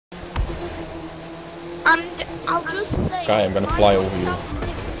And I'll just say, Sky, I'm gonna fly over you.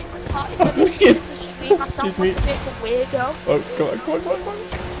 Oh shit! I sound like a bit of a weirdo. Oh, come on, come on, come on, come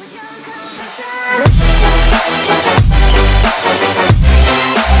on.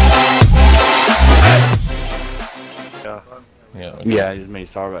 Yeah. Okay. Yeah, I just made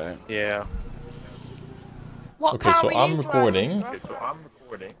sorry about it. Yeah. What Okay, so I'm recording.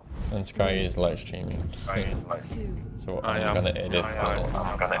 Driving, And Sky is live streaming. So I'm gonna edit.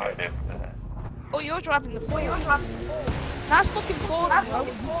 Oh, you're driving the Ford. Nice looking Ford, bro.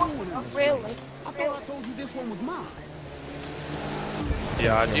 Really? I thought I told you this one was mine.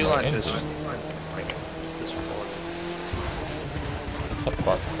 Yeah, I do like engine. this. This Ford. What's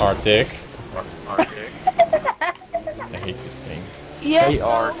up, Artic? I hate this game. Yeah, Hey, so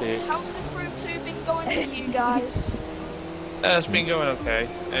Artic. how's the crew 2 been going for you guys? It's been going okay.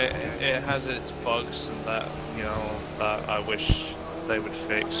 It has its bugs and that, you know, that I wish they would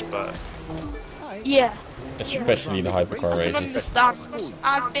fix, but... Yeah. Especially the hypercar I can races. understand.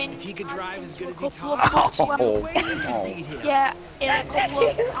 I've been to a couple of bugs when, yeah, in a couple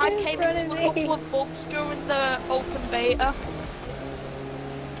of, I came into a couple of bugs during the open beta.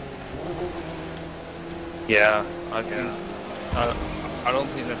 Yeah, I don't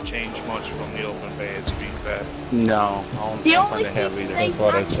think they've changed much from the open beta, to be fair. No, I don't The think only they have thing either. they've That's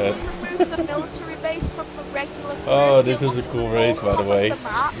what I actually said. removed the military base from the regular crew. Oh, this If is you a look cool at race, the by the way.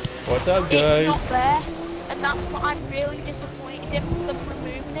 map, What's up, it's not guys? there, and that's what I'm really disappointed in for them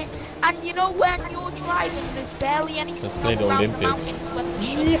removing it. And you know when you're driving, there's barely any Just snow play the around Olympics. the mountains when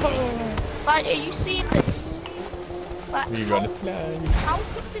there should be. Like, are you seeing this? Like, We're gonna fly. how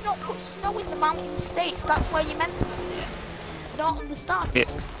could they not put snow in the mountain states? That's where you're meant to put it. I don't understand.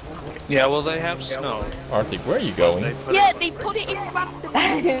 Yeah, well, they have snow. Artic, where are you going? Yeah, they put it in random.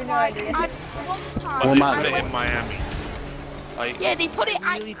 Like, one time, I I put it went, in Miami. yeah, they put it.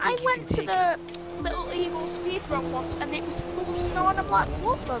 I went to the Little Eagle speedrun once, and it was full of snow, and I'm like,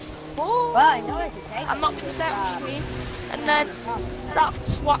 what the fuck? Well, I know where to take I'm not gonna say it on stream. And then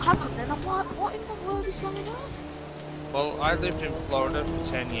that's what happened, and I'm like, what in the world is going on? Well, I lived in Florida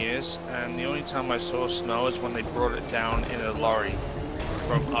for 10 years, and the only time I saw snow is when they brought it down in a lorry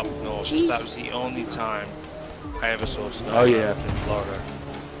from up north. Jeez. That was the only time I ever saw snow. Oh, yeah. In Florida.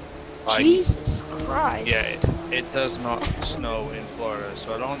 Like, Jesus Christ. yeah, it does not snow in Florida,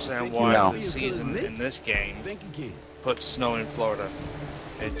 so I don't understand why No. the season in this game Think again. puts snow in Florida.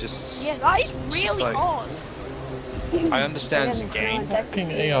 It just... Yeah, that is really like- odd. I understand it's a game, Fucking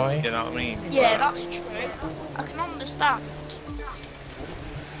AI. you know what I mean? Yeah, but- that's true. I can understand.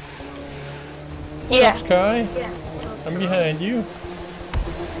 What's up, Sky? I'm behind you.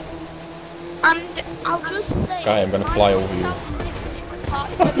 And I'll just say, Sky, I'm gonna fly over you.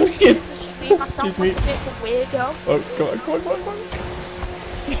 Oh shit! I sound like a bit of a weirdo. Oh, come on, come on, come on, come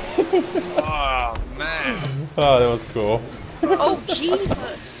on. Oh, man. Oh, that was cool. Oh,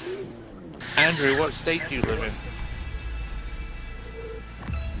 Jesus. Andrew, what state do you live in?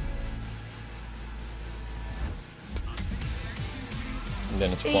 And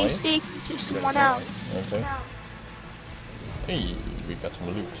then it's Are you quiet. speaking to someone else? Okay. Hey, we got some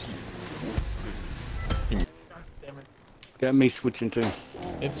loot. Got me switching too.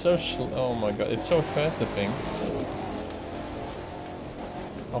 It's so oh my god, it's so fast, the thing.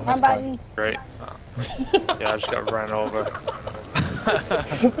 Oh, hi, Sky. Great. Yeah, I just got ran over.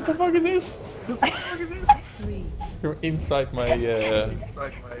 What the fuck is this? You're inside my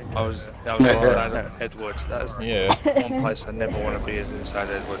I was inside of Edward. That's yeah. one place I never want to be, is inside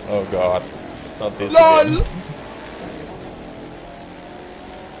Edward. Oh god. Not this again.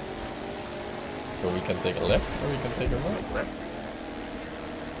 So we can take a left or we can take a right.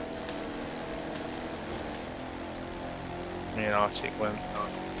 Me and Artic went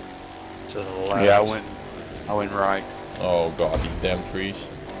to the left. Yeah, I went right. Oh god, these damn trees.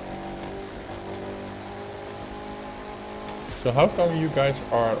 So how come you guys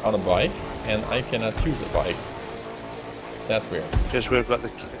are on a bike and I cannot choose a bike? That's weird. Just we've got the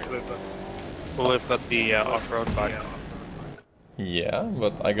off-road bike. Yeah,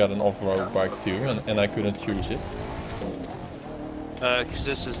 but I got an off-road bike too and I couldn't choose it. Because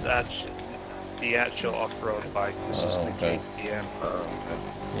this is the actual off-road bike. This is the okay. KTM.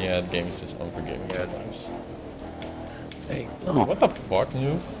 Yeah, the game is just unforgiving sometimes. Hey. What the fuck,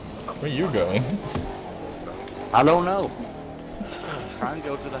 Noob? Where are you going? I don't know. Trying to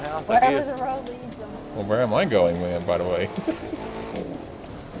go to the house, I Wherever guess. the road leads them. Well, where am I going, man, by the way?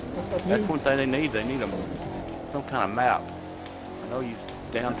 That's one thing they need. They need some kind of map. I know you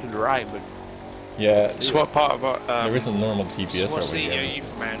down to the right, but Yeah, So what part of there is a normal GPS what over city are here. you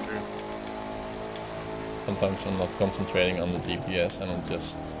from, Andrew? Sometimes I'm not concentrating on the GPS and I'm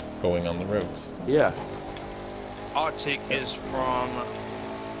just going on the roads. Yeah. Artic is from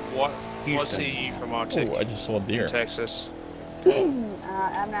what city are you from, Artic? Oh, I just saw a deer. Texas.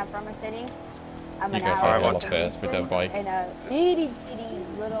 I'm not from a city. I'm You an guys hour are hella from fast with that bike. in a itty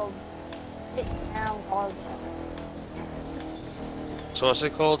little town called So what's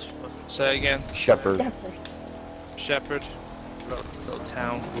it called? Say again. Shepherd. Shepherd. Shepherd. Little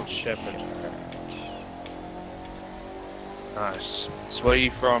town called Shepherd. Nice. So where are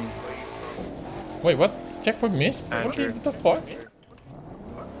you from? Wait, what? Checkpoint missed? Andrew. What the fuck?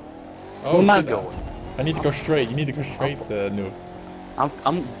 Where am I shit, going? I need to go straight. You need to go straight, Noob.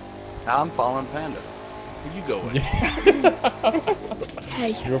 I'm following Panda. Where you going?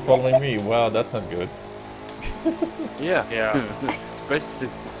 You're following me. Wow, that's not good. Yeah. Yeah.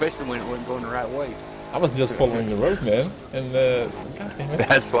 especially when it wasn't going the right way. I was just following the road, man. And, god damn it.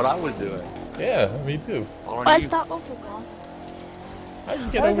 That's what I was doing. Yeah, me too. Following Where's you. that other one? How did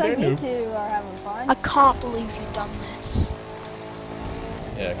you get Looks over there, like you Noob? two are having fun. I can't believe you've done this.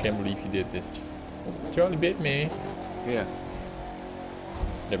 Yeah, I can't believe you did this. Charlie bit me. Yeah.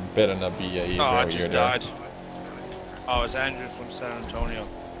 There better not be a Oh, I barrier just there. died. Oh, it's Andrew from San Antonio.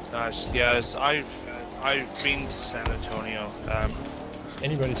 Nice. Yes, I've been to San Antonio.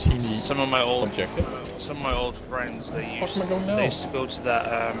 Anybody seen the Some of my old friends they Fuck am I going now? they used to go to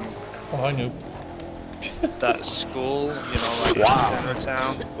that Oh, hi, Noob. that school, you know, like in the center of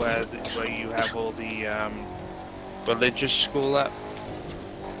town where you have all the religious school at.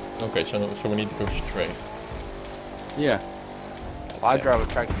 Okay, so we need to go straight. Yeah. I drive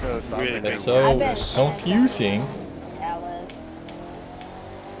a tractor trailer, so Really I'm That's big. so I bet. confusing. That was.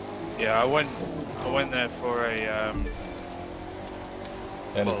 Yeah, I went there for a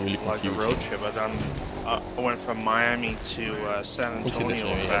That is really like a confusing. road trip. I went from Miami to San Push it this Antonio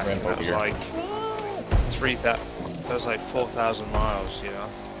way, and yeah, back, ramp and that over was here. like 3,000. That was like 4,000 miles, you know.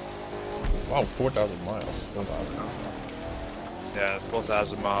 Wow, 4,000 miles. Yeah,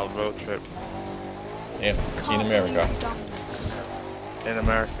 4,000-mile road trip Yeah, Can't in America. believe you've done this. in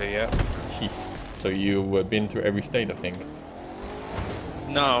America. Yeah. Jeez. So you've been to every state, I think.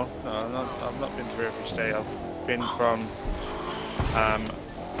 No, I've not been through every state. I've been from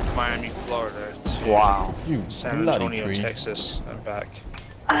Miami, Florida to You San bloody Antonio, tree. Texas, and back.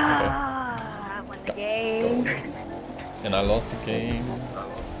 I won the game. And I lost the game.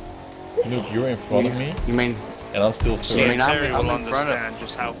 Look, you're in front of me, You mean and I'm still See, I third. mean, I'm Terry in will front of- understand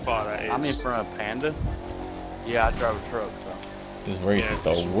just how far that is. I'm in front of Panda? Yeah, I drive a truck, so. This race is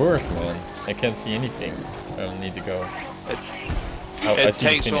the worst, man. I can't see anything. I need to go. It Oh, I It see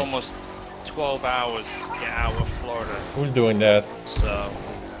the takes finish. almost 12 hours to get out of Florida, Who's doing that? so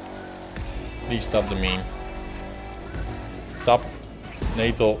Please stop the meme. Stop.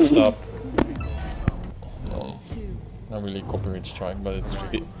 Natal, stop. No, not really copyright strike, but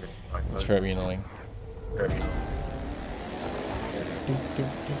it's very annoying.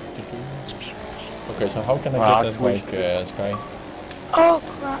 Okay, so how can I Well, I get that switched bike, Sky? Oh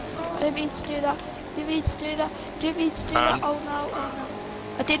crap, didn't mean to do that, didn't mean to do that, didn't mean to do that, oh no, oh no.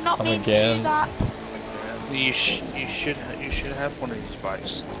 I did not Come mean to again. do that. you should have one of these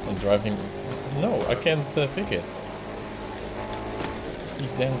bikes. I'm driving. No, I can't pick it.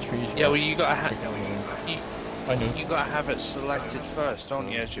 These damn trees. Yeah, are well you gotta have I know. you gotta have it selected first, don't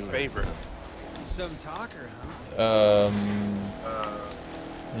you, as your favorite? Some talker, huh?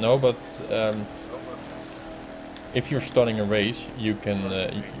 No, but if you're starting a race, you can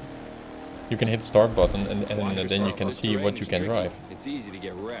hit start button and then you can see what you can drive. It's easy to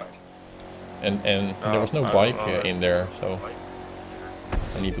get wrecked. And there was no bike in there, so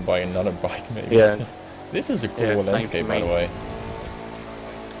I need to buy another bike maybe. Yes. This is a cool Yeah, same landscape, for by the me. way.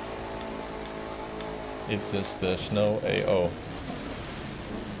 It's just snow AO.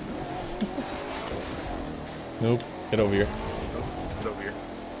 Nope, get over here.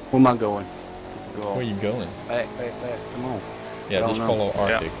 Where am I going? Go Where are you going? back, come on. Yeah, don't just know. follow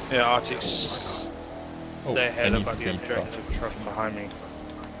Arctic. Yeah, Arctic's Oh, they're I ahead need about to the be objective truck behind me.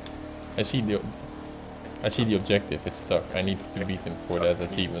 I see the objective, it's stuck. I need to beat him for that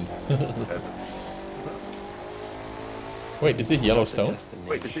achievement. Wait, is this Yellowstone?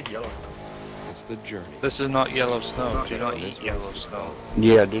 It's the journey. This is not yellow snow. Do not eat yellow snow.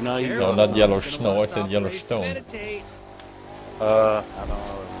 Yeah, do not eat. No, not yellow snow, I said Yellowstone. Meditate. I don't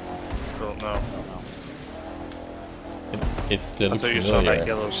know. Don't know. It I looks thought you saw like familiar.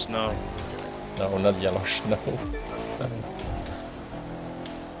 yellow snow. No, not yellow snow.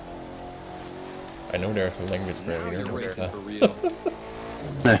 I know there's a language Now barrier, you're but racing for real.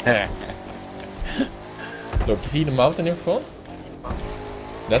 look, you see the mountain in front?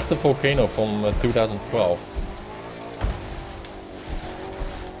 That's the volcano from 2012.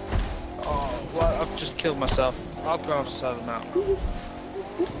 Oh, well, I've just killed myself. I'll go off the side of the mountain.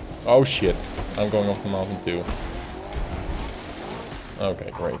 Oh shit, I'm going off the mountain too.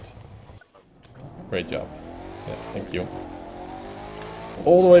 Okay, great. Great job. Yeah, thank you.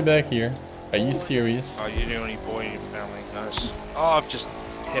 All the way back here. Are you serious? Oh, you're the only boy in your family. Nice. Oh, I've just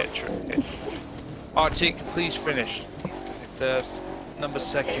hit a trick. Artic, please finish. The number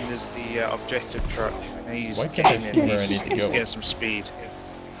second is the objective truck. And he's Why can't I see where I need to go? He's getting some speed.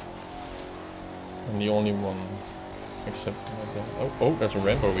 I'm the only one. Except for my dad. Oh, oh, there's a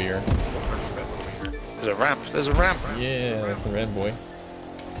ramp over here. There's a ramp. There's a ramp. Yeah, that's a ramp, boy.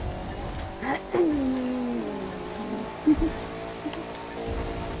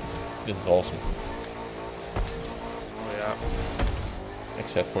 This is awesome. Oh yeah.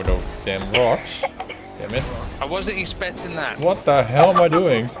 Except for those damn rocks. Damn it. I wasn't expecting that. What the hell am I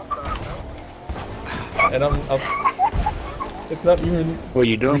doing? And I'm it's not even Well,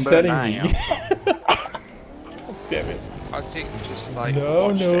 you're doing better resetting than I me. am. Damn it. Artic just like No,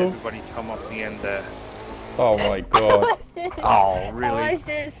 watched no. everybody come up the end there. Oh my god. Oh, really? I watched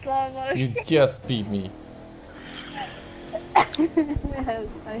it in slow motion. You just beat me. That was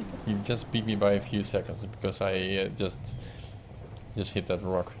funny. You just beat me by a few seconds because I just hit that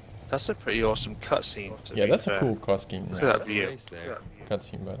rock. That's a pretty awesome cutscene. Yeah, that's a cool cutscene. Look at that view. Nice there.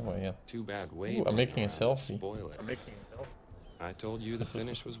 Cutscene, by the way, yeah. Too bad Wade Ooh, I'm wasn't making a around to selfie. spoil it. I told you the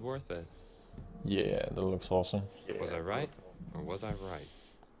finish was worth it. Yeah, that looks awesome. Was I right? Or was I right?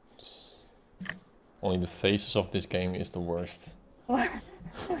 Only the faces of this game is the worst. Well,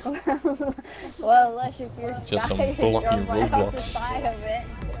 unless if you're It's just some sky, blocky you're right off the roadblocks. side of it.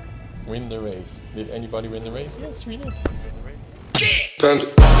 Win the race. Did anybody win the race? Yes, we did. Panda.